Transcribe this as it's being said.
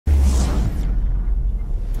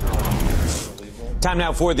Time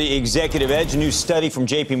now for the Executive Edge. A new study from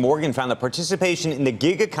J.P. Morgan found that participation in the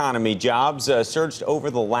gig economy jobs surged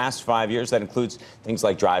over the last 5 years. That includes things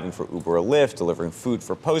like driving for Uber or Lyft, delivering food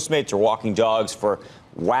for Postmates, or walking dogs for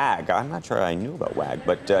WAG. I'm not sure I knew about WAG,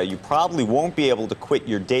 but you probably won't be able to quit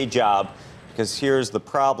your day job, because here's the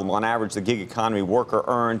problem. On average, the gig economy worker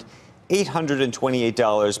earned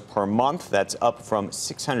 $828 per month. That's up from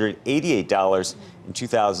 $688 in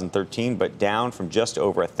 2013, but down from just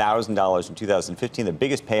over $1,000 in 2015. The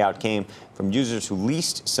biggest payout came from users who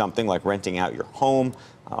leased something like renting out your home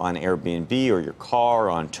on Airbnb or your car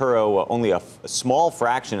on Turo. Only a small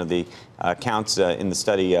fraction of the accounts in the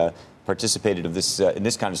study participated in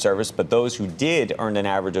this kind of service, but those who did earned an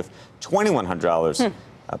average of $2,100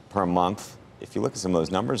 per month. If you look at some of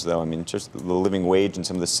those numbers, though, I mean, just the living wage in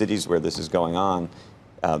some of the cities where this is going on,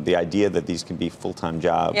 the idea that these can be full-time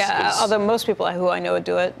jobs. Yeah, although most people who I know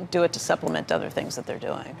do it to supplement other things that they're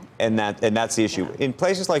doing. And that's the issue. Yeah. In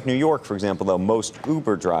places like New York, for example, though, most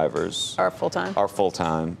Uber drivers are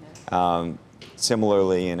full-time.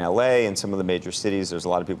 Similarly, in L.A. and some of the major cities, there's a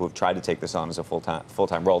lot of people who've tried to take this on as a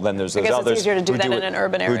full-time role. Then there's those others it's easier to do that in an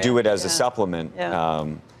urban area. Who do it as a supplement. Yeah.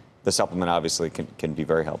 The supplement obviously can be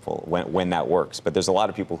very helpful when that works. But there's a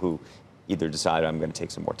lot of people who either decide I'm going to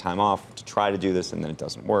take some more time off to try to do this, and then it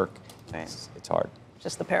doesn't work. Right. It's hard.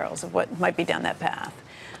 Just the perils of what might be down that path.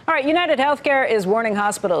 All right, UnitedHealth is warning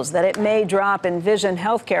hospitals that it may drop Envision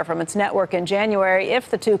Healthcare from its network in January if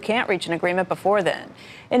the two can't reach an agreement before then.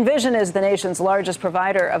 Envision is the nation's largest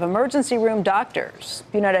provider of emergency room doctors.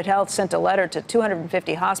 UnitedHealth sent a letter to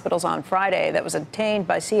 250 hospitals on Friday that was obtained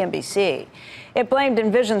by CNBC. It blamed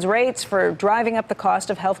Envision's rates for driving up the cost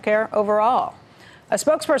of health care overall. A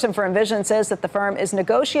spokesperson for Envision says that the firm is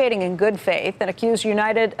negotiating in good faith and accused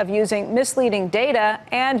United of using misleading data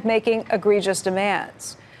and making egregious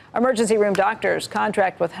demands. Emergency room doctors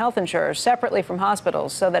contract with health insurers separately from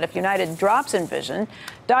hospitals, so that if United drops Envision,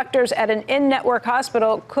 doctors at an in-network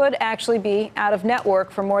hospital could actually be out of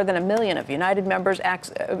network for more than 1 million of United's members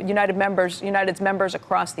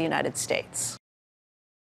across the United States.